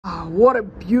Ah, what a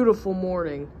beautiful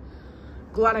morning.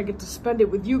 Glad I get to spend it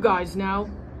with you guys now.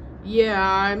 Yeah,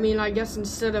 I mean, I guess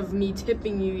instead of me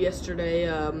tipping you yesterday,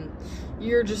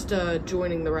 you're just,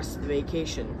 joining the rest of the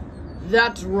vacation.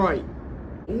 That's right.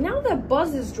 Now that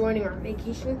Buzz is joining our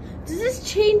vacation, does this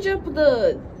change up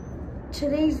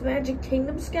today's Magic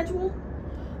Kingdom schedule?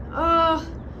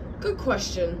 Good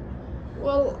question.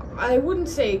 Well, I wouldn't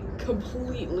say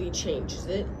completely changes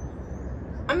it.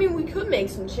 I mean, we could make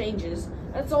some changes.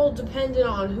 That's all dependent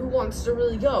on who wants to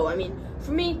really go. I mean,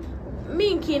 for me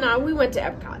and Keenan, we went to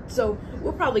Epcot, so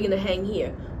we're probably gonna hang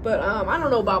here. But I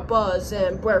don't know about Buzz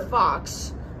and Blair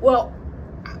Fox. Well,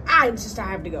 I insist I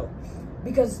have to go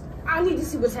because I need to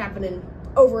see what's happening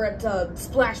over at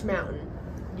Splash Mountain.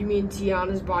 You mean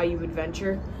Tiana's Bayou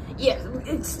Adventure? Yeah,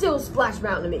 it's still Splash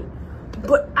Mountain to me.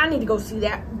 But I need to go see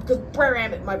that because Brer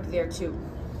Rabbit might be there too.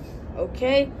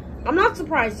 Okay? I'm not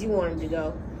surprised you wanted to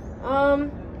go.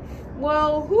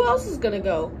 Well, who else is gonna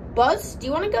go? Buzz, do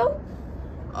you want to go?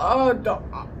 No,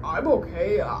 I'm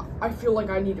okay. I feel like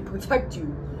I need to protect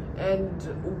you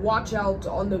and watch out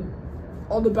on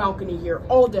the balcony here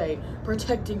all day,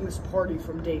 protecting this party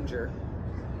from danger.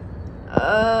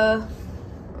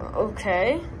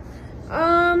 Okay.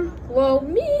 Well,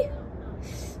 me?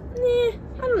 I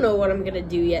don't know what I'm gonna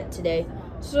do yet today.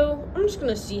 So, I'm just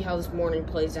gonna see how this morning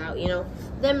plays out, you know?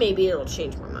 Then maybe it'll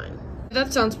change my mind.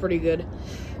 That sounds pretty good.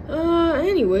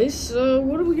 Anyways,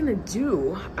 what are we gonna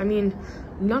do? I mean,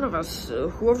 none of us,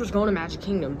 whoever's going to Magic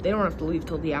Kingdom, they don't have to leave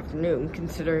till the afternoon,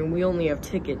 considering we only have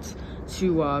tickets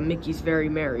to, Mickey's Very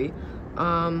Merry.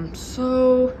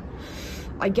 So,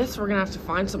 I guess we're gonna have to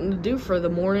find something to do for the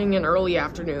morning and early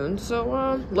afternoon,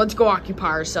 so, let's go occupy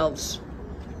ourselves.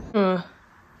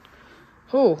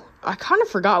 Oh, I kind of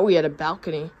forgot we had a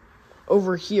balcony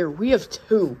over here. We have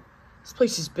two. This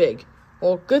place is big.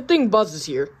 Well, good thing Buzz is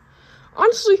here.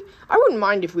 Honestly, I wouldn't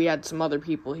mind if we had some other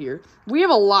people here. We have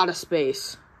a lot of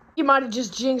space. You might have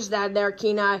just jinxed that there,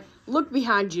 Kenai. Look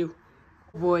behind you.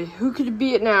 Oh boy, who could it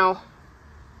be it now?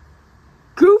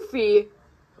 Goofy!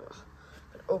 Ugh,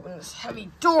 open this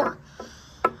heavy door.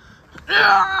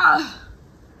 Hey,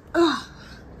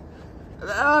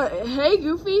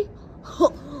 Goofy.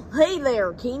 Hey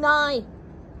there, Kenai.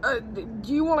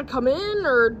 Do you want to come in,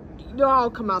 or no? I'll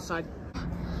come outside.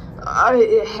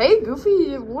 Hey,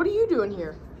 Goofy, what are you doing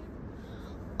here?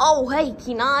 Oh, hey,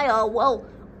 Kenai. Well,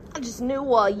 I just knew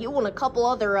you and a couple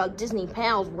other Disney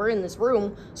pals were in this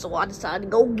room, so I decided to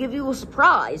go give you a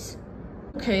surprise.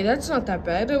 Okay, that's not that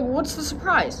bad. What's the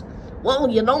surprise? Well,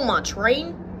 you know my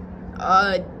train?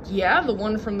 Yeah, the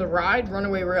one from the ride,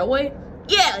 Runaway Railway?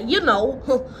 Yeah, you know.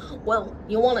 Well,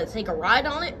 you want to take a ride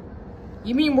on it?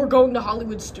 You mean we're going to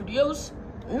Hollywood Studios?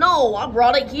 No, I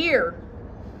brought it here.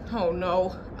 Oh,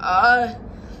 no.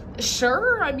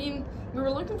 Sure. I mean, we were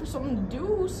looking for something to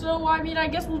do, so, I mean, I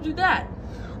guess we'll do that.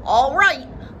 All right,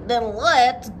 then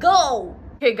let's go.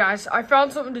 Hey, guys, I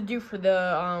found something to do for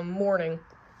the, morning.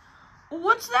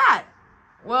 What's that?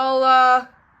 Well,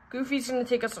 Goofy's gonna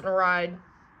take us on a ride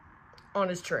on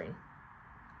his train.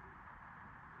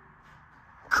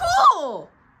 Cool!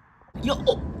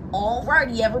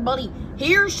 Alrighty, everybody,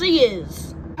 here she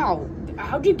is.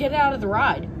 How'd you get out of the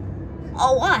ride?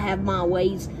 Oh, I have my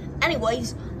ways.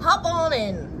 Anyways, hop on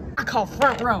in. I call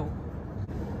front row.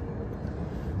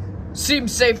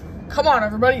 Seems safe. Come on,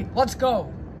 everybody, let's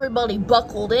go. Everybody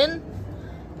buckled in?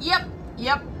 Yep.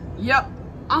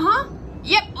 Uh-huh.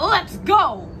 Yep, let's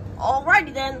go.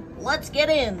 Alrighty then, let's get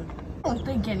in. I don't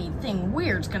think anything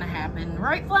weird's gonna happen,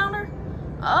 right, Flounder?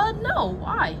 No,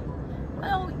 why?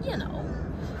 Well, you know,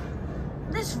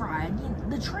 this ride,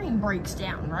 the train breaks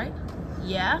down, right?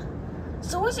 Yeah?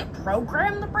 So is it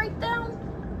programmed to break down?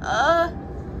 I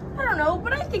don't know,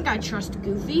 but I think I trust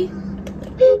Goofy.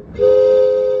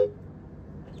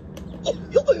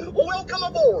 Welcome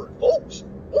aboard, folks.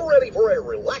 We're ready for a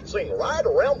relaxing ride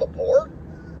around the park.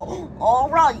 All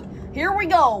right, here we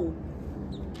go.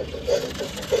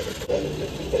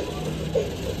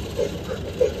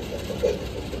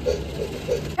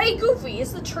 Hey, Goofy,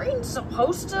 is the train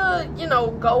supposed to, you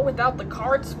know, go without the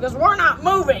carts? Because we're not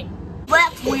moving.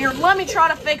 That's weird. Let me try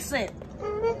to fix it.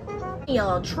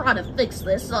 Try to fix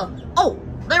this. Oh,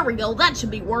 there we go. That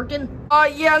should be working.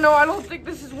 Yeah, no, I don't think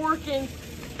this is working.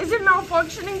 Is it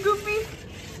malfunctioning, Goofy?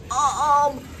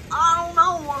 I don't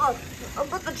know,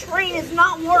 but the train is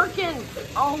not working.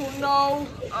 Oh, no.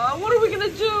 What are we gonna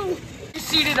do? Be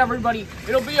seated, everybody.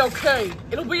 It'll be okay.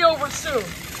 It'll be over soon.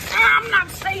 I'm not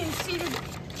staying seated.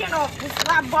 Get off this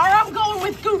lap bar. I'm going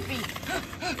with Goofy.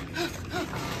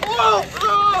 Whoa!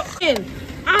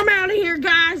 I'm out of here,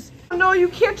 guys. No, you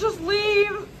can't just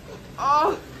leave.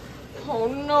 Oh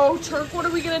no, Turk, what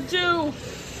are we gonna do?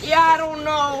 Yeah, I don't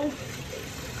know.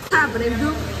 What's happening,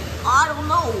 Goof? I don't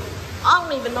know. I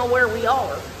don't even know where we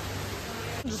are.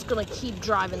 I'm just gonna keep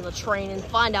driving the train and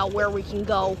find out where we can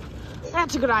go.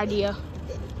 That's a good idea.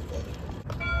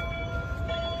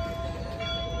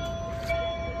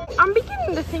 I'm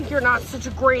beginning to think you're not such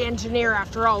a great engineer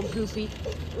after all, Goofy.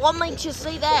 What makes you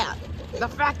say that? The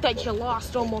fact that you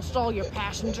lost almost all your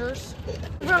passengers.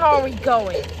 Where are we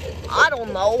going? I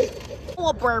don't know.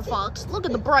 Well, Brer Fox, look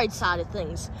at the bright side of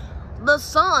things. The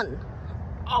sun.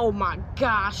 Oh my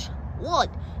gosh. What?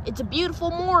 It's a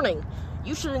beautiful morning.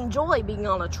 You should enjoy being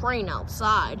on a train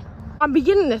outside. I'm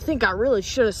beginning to think I really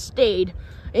should have stayed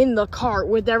in the cart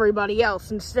with everybody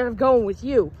else instead of going with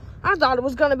you. I thought it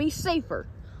was going to be safer.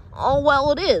 Oh,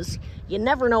 well, it is. You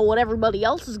never know what everybody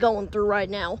else is going through right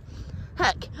now.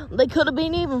 Heck, they could have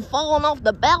been even falling off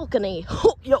the balcony.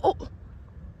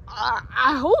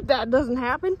 I hope that doesn't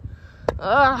happen.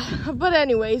 But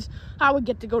anyways, I would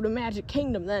get to go to Magic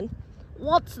Kingdom then.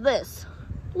 What's this?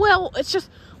 Well, it's just,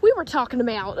 we were talking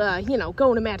about,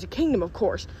 going to Magic Kingdom, of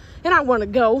course. And I want to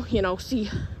go, see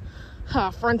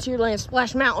Frontierland,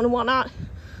 Splash Mountain and whatnot.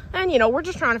 And, we're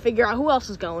just trying to figure out who else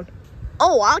is going.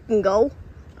 Oh, I can go.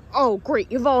 Oh, great,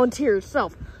 you volunteered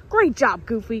yourself. Great job,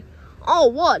 Goofy. Oh,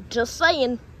 what? Just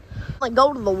saying. Like,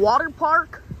 go to the water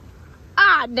park?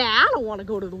 Nah, I don't want to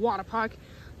go to the water park.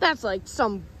 That's like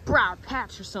some Briar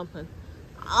Patch or something.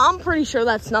 I'm pretty sure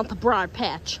that's not the Briar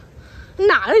Patch.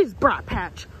 Nah, it is Briar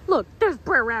Patch. Look, there's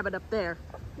Brer Rabbit up there.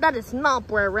 That is not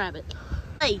Brer Rabbit.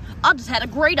 Hey, I just had a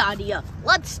great idea.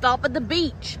 Let's stop at the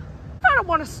beach. I don't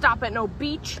want to stop at no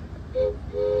beach.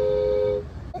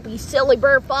 Don't be silly,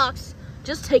 Brer Fox.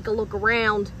 Just take a look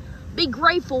around. Be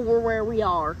grateful we're where we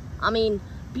are. I mean,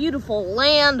 beautiful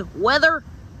land, weather,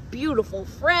 beautiful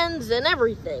friends, and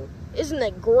everything. Isn't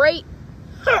it great?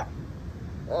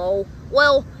 Oh,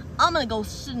 well, I'm gonna go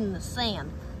sit in the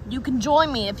sand. You can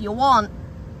join me if you want.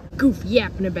 Goofy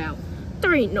yapping about.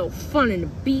 There ain't no fun in the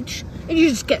beach, and you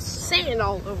just get sand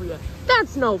all over you.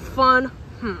 That's no fun.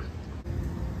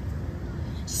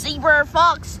 See, Brer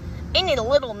Fox? Ain't it a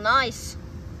little nice?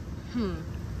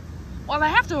 Well, I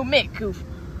have to admit, Goof,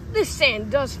 this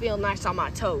sand does feel nice on my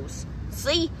toes.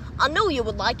 See? I knew you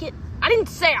would like it. I didn't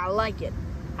say I like it.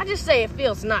 I just say it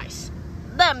feels nice.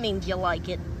 That means you like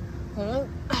it.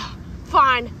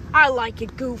 Fine, I like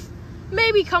it, Goof.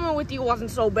 Maybe coming with you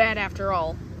wasn't so bad after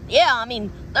all. Yeah, I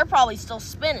mean, they're probably still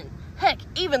spinning. Heck,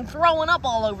 even throwing up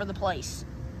all over the place.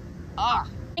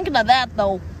 Thinking of that,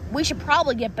 though, we should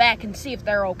probably get back and see if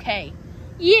they're okay.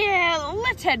 Yeah,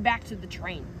 let's head back to the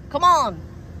train. Come on.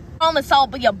 Promise I'll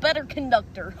be a better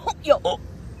conductor. Here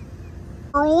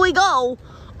we go.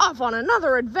 Off on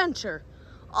another adventure.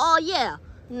 Oh, yeah.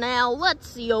 Now, let's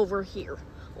see over here.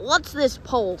 What's this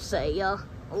pole say?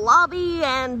 Lobby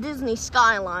and Disney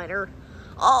Skyliner.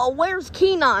 Where's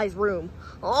Kenai's room?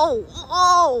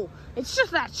 Oh, it's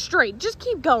just that straight. Just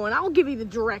keep going. I'll give you the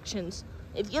directions.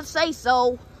 If you say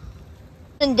so.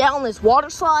 And down this water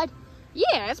slide?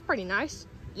 Yeah, it's pretty nice.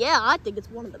 Yeah, I think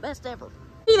it's one of the best ever.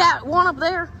 See that one up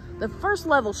there? The first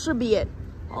level should be it.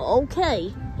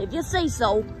 Okay, if you say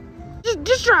so.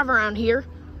 Just drive around here.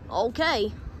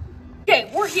 Okay.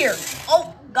 Okay, we're here.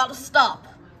 Oh, gotta stop.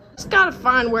 Just gotta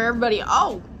find where everybody...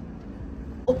 Oh,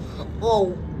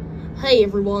 hey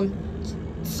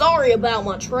everyone. Sorry about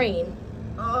my train.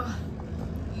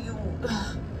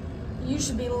 You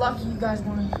should be lucky you guys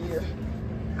weren't here.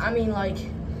 I mean, like,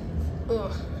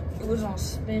 it was all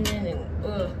spinning and,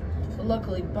 but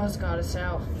luckily Buzz got us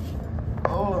out.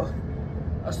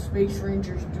 A space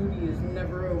ranger's duty is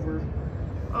never over.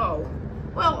 Oh,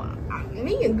 well,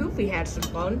 me and Goofy had some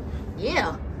fun.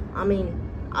 Yeah, I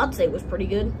mean, I'd say it was pretty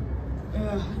good.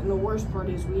 And the worst part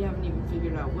is we haven't even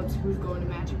figured out who's going to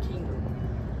Magic Kingdom.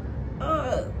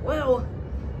 Well,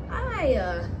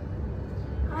 I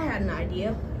had an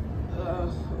idea.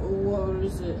 What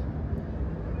is it?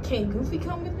 Can Goofy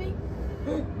come with me?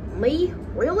 Me?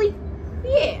 Really?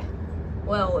 Yeah.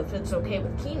 Well, if it's okay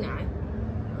with Kenai.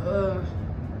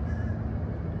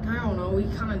 I don't know, he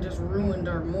kind of just ruined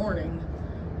our morning.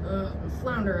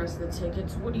 Flounder has the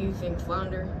tickets. What do you think,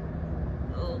 Flounder?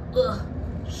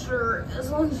 Sure,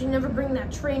 as long as you never bring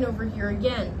that train over here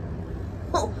again.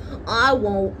 Oh, I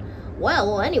won't.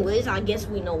 Well, anyways, I guess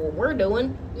we know what we're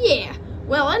doing. Yeah.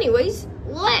 Well, anyways,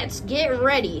 let's get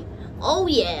ready. Oh,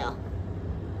 yeah.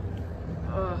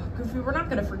 Goofy, we're not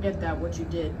gonna forget what you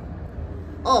did.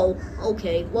 Oh,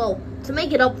 okay. Well, to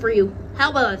make it up for you, how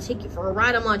about I take you for a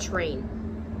ride on my train?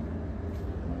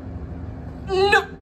 No!